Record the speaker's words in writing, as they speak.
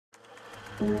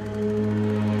Are you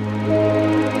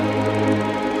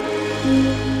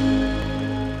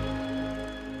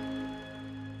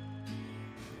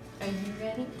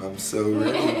ready? I'm so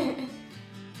ready.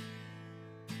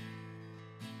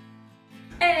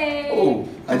 Hey! Oh,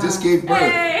 I just gave birth.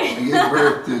 Hey. I gave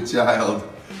birth to a child,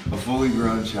 a fully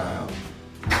grown child.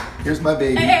 Here's my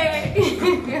baby.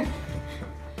 Hey!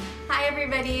 Hi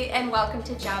everybody and welcome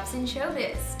to Jobs in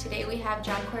Showbiz. Today we have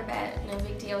John Corbett. No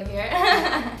big deal here.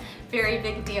 Very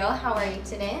big deal. How are you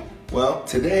today? Well,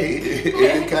 today,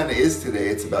 it kind of is today.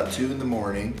 It's about 2 in the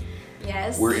morning.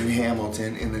 Yes. We're in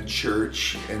Hamilton in a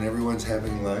church and everyone's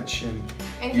having lunch. And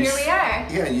here we are.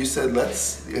 Yeah, you said,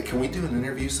 can we do an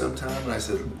interview sometime? And I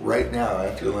said, right now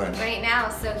after lunch. Right now.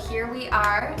 So here we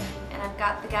are and I've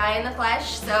got the guy in the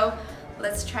flesh. So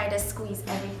let's try to squeeze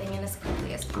everything in as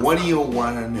quickly as possible. What do you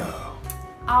want to know?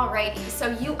 Alrighty,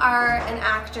 so you are an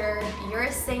actor, you're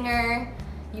a singer,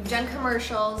 you've done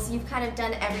commercials, you've kind of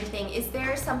done everything. Is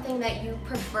there something that you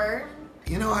prefer?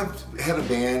 You know, I've had a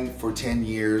band for 10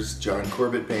 years, John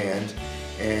Corbett Band,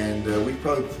 and we've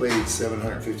probably played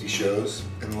 750 shows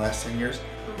in the last 10 years.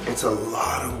 It's a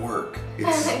lot of work.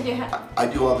 Yeah. I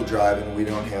do all the driving. We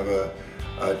don't have a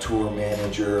tour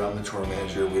manager. I'm the tour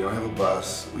manager. We don't have a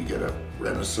bus. We get a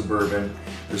rent a Suburban.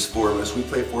 There's 4 of us. We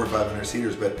play 400 or 500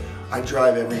 seaters, but I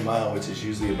drive every mile, which is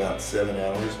usually about 7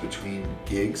 hours between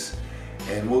gigs.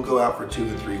 And we'll go out for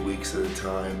 2 or 3 weeks at a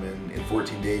time, and in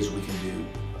 14 days we can do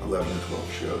 11 or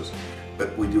 12 shows.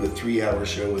 But we do a 3-hour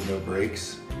show with no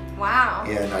breaks. Wow.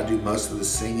 And I do most of the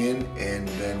singing, and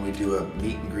then we do a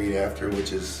meet and greet after,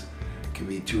 which can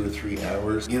be 2 or 3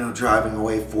 hours. You know, driving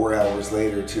away 4 hours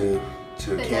later to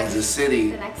Kansas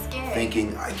City, the next gig,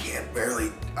 thinking I can't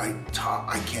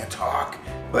talk,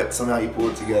 but somehow you pull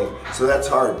it together. So that's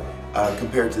hard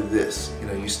compared to this. You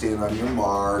know, you stand on your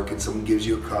mark, and someone gives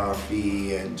you a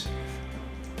coffee, and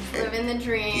living the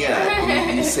dream.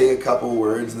 Yeah, you say a couple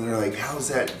words, and they're like, "How's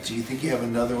that? Do you think you have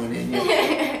another one in you?"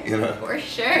 You know, for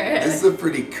sure. This is a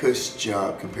pretty cush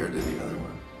job compared to the other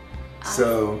one.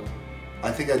 So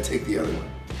I think I'd take the other one.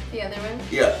 The other one?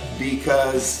 Yeah,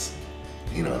 because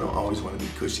you know, I don't always want to be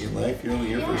cushy in life. You're only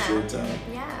here for a short time.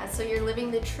 Yeah, so you're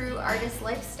living the true artist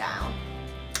lifestyle.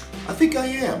 I think I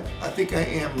am. I think I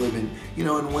am living, you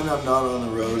know, and when I'm not on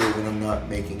the road or when I'm not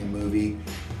making a movie,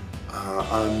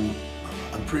 I'm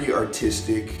pretty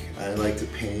artistic. I like to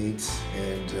paint,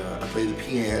 and I play the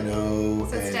piano.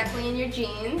 So it's definitely in your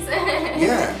genes.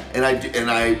 Yeah, and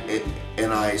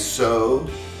I sew,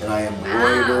 and I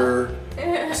embroider.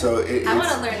 Wow. So I want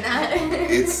to learn that.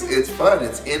 it's fun.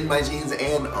 It's in my jeans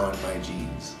and on my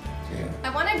jeans. Yeah. I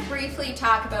want to briefly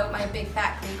talk about my Big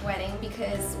Fat Greek Wedding,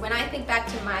 because when I think back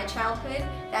to my childhood,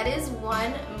 that is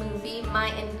one movie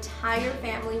my entire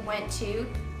family went to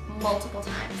multiple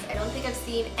times. I don't think I've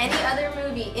seen any other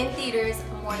movie in theaters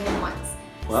more than once.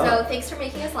 Wow. So thanks for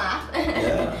making us laugh.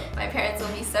 Yeah. My parents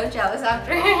will be so jealous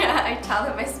after I tell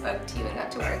them I spoke to you and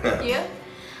got to work with you.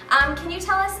 Can you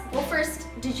tell us, well first,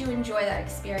 did you enjoy that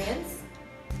experience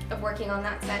of working on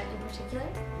that set in particular?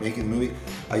 Making the movie?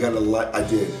 I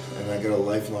did, and I got a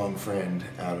lifelong friend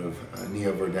out of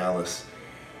Nia Vardalos.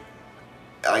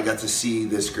 I got to see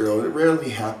this girl. It rarely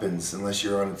happens unless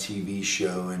you're on a TV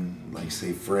show and, like,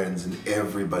 say, Friends, and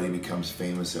everybody becomes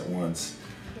famous at once.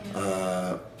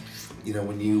 Yeah. You know,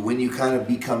 when you kind of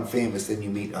become famous, then you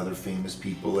meet other famous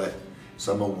people at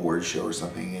some award show or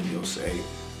something, and you'll say,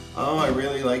 "Oh, I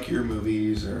really like your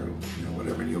movies," or you know,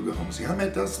 whatever, and you'll go home and say, "I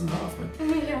met Dustin Hoffman."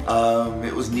 Yeah.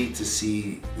 It was neat to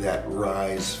see that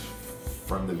rise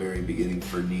from the very beginning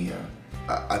for Nia.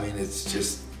 I mean, it's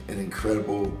just an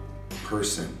incredible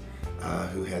person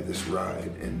who had this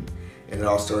ride, and it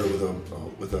all started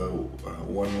with a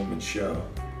one-woman show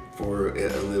for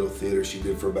a little theater she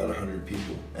did for about 100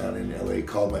 people out in LA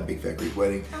called My Big Fat Greek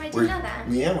Wedding. Oh, I didn't know that.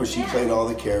 Yeah, where she played all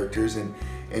the characters,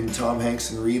 and Tom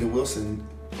Hanks and Rita Wilson,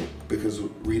 because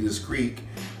Rita's Greek,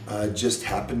 just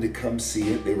happened to come see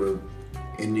it. They were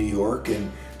in New York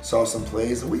and saw some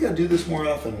plays, and we got to do this more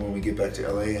often when we get back to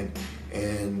LA,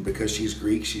 and because she's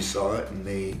Greek, she saw it, and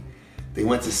they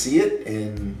went to see it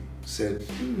and said,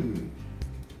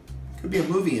 could be a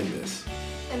movie in this.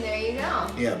 And there you go.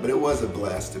 Yeah, but it was a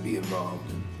blast to be involved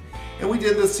in. And we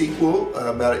did the sequel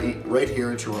right here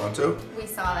in Toronto. We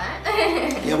saw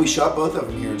that. Yeah, we shot both of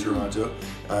them here in Toronto.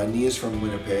 Nia's from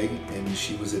Winnipeg, and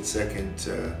she was at Second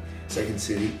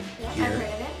City here. I've heard of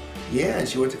it. Yeah, and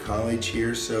she went to college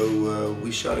here, so we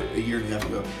shot it a year and a half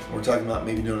ago. And we're talking about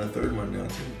maybe doing a third one now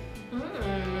too.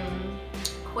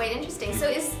 Quite interesting.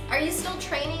 So are you still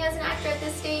training as an actor at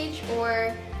this stage,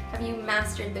 or have you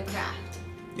mastered the craft?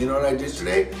 You know what I did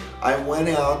today? I went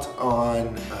out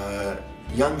on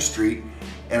Yonge Street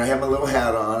And I had my little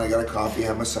hat on, I got a coffee, I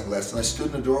had my sunglasses, and I stood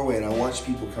in the doorway and I watched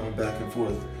people coming back and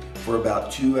forth for about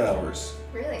 2 hours.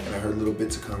 Really? And I heard little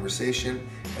bits of conversation,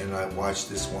 and I watched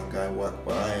this one guy walk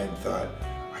by and thought,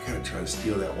 I gotta try to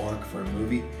steal that walk for a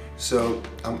movie. So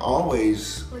I'm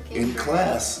always in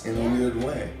class in a weird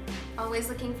way. Always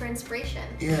looking for inspiration.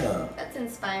 Yeah. That's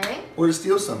inspiring. Or to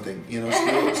steal something, you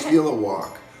know, steal a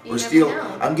walk. You Or never steal,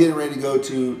 know. I'm getting ready to go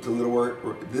to Little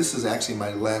Rock. This is actually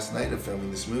my last night of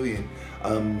filming this movie, and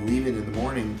I'm leaving in the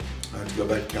morning to go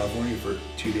back to California for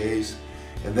 2 days.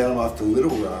 And then I'm off to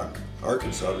Little Rock,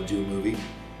 Arkansas to do a movie.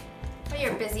 Oh,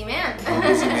 you're a busy man. I'm a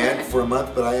busy man for a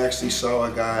month, but I actually saw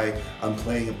a guy, I'm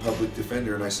playing a public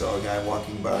defender, and I saw a guy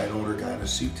walking by, an older guy in a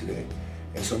suit today.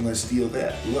 And so I'm gonna steal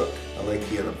that. Look, I like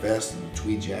he had a vest and a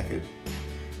tweed jacket.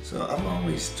 So I'm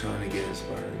always trying to get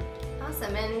inspired.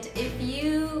 Awesome. And if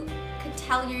you could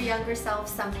tell your younger self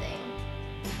something,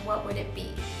 what would it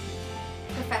be?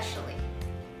 Professionally.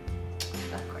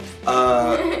 Of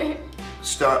course.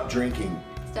 Stop drinking.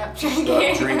 Stop drinking.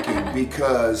 Stop drinking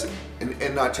because,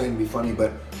 and not trying to be funny,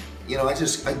 but you know,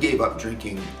 I gave up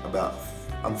drinking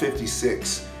I'm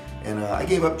 56, and I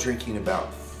gave up drinking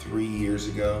about 3 years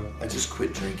ago. I just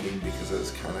quit drinking because I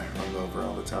was kind of hungover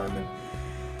all the time,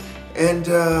 and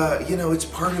you know, it's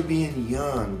part of being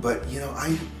young, but you know,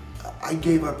 I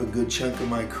gave up a good chunk of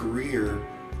my career,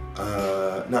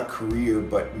 not career,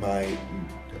 but my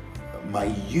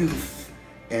youth,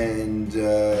 and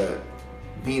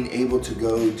being able to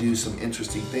go do some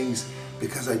interesting things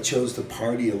because I chose to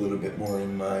party a little bit more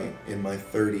in my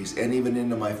 30s and even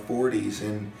into my 40s.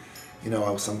 And you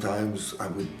know, sometimes I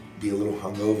would be a little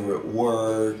hungover at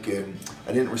work, and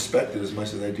I didn't respect it as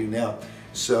much as I do now.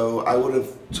 So I would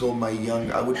tell my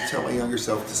younger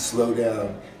self to slow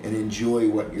down and enjoy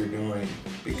what you're doing,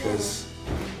 because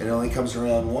it only comes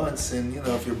around once, and you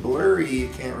know, if you're blurry, you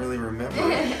can't really remember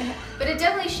it. But it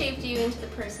definitely shaped you into the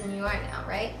person you are now,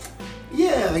 right?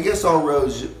 Yeah, I guess all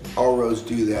roads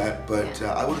do that, but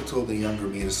I would have told the younger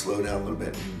me to slow down a little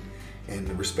bit and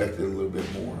respect it a little bit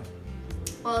more.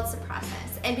 Well, it's a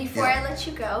process. And before I let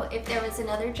you go, if there was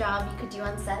another job you could do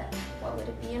on set, what would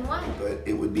it be and why? But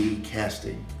it would be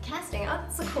casting. Casting, oh,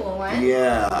 that's a cool one.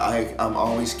 Yeah, I'm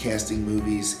always casting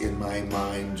movies in my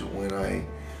mind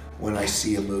when I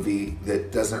see a movie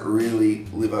that doesn't really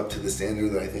live up to the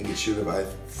standard that I think it should have. I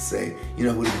say, you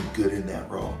know, who would have been good in that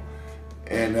role?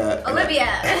 And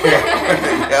Olivia.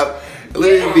 Yep,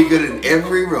 Olivia would be good in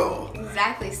every role.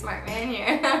 Exactly, smart man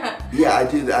here. Yeah, I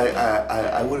do.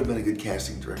 I would have been a good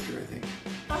casting director, I think.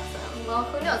 Awesome. Well,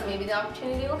 who knows? Maybe the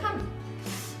opportunity will come.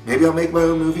 Maybe I'll make my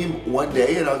own movie one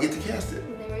day and I'll get to cast it.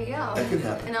 There we go. That could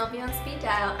happen. And I'll be on speed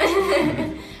dial.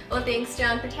 Well, thanks,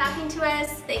 John, for talking to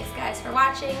us. Thanks, guys, for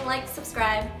watching. Like,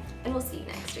 subscribe, and we'll see you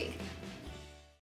next week.